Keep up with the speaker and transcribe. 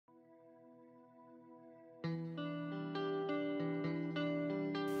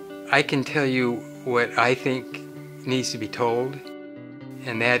I can tell you what I think needs to be told,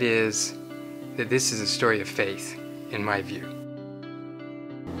 and that is that this is a story of faith, in my view.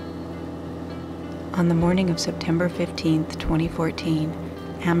 On the morning of September 15th, 2014,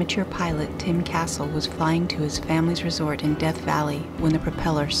 amateur pilot Tim Castle was flying to his family's resort in Death Valley when the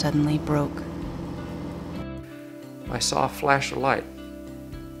propeller suddenly broke. I saw a flash of light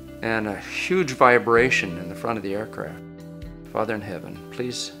and a huge vibration in the front of the aircraft. Father in heaven,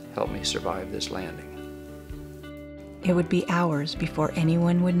 please help me survive this landing. It would be hours before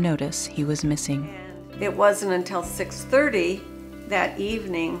anyone would notice he was missing. It wasn't until 6:30 that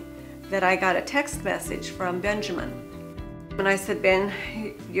evening that I got a text message from Benjamin. And I said, Ben,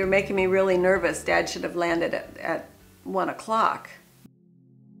 you're making me really nervous. Dad should have landed at 1 o'clock.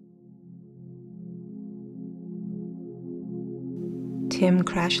 Tim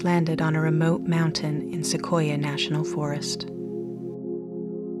crash landed on a remote mountain in Sequoia National Forest.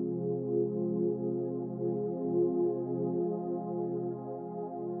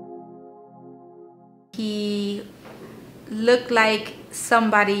 He looked like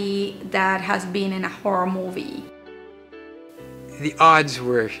somebody that has been in a horror movie. The odds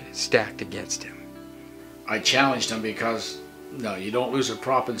were stacked against him. I challenged him because, no, you don't lose a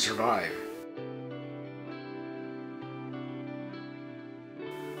prop and survive.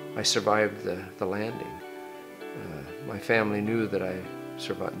 I survived the landing. My family knew that I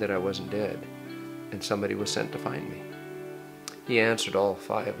survived, that I wasn't dead, and somebody was sent to find me. He answered all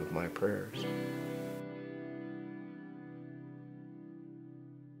 5 of my prayers.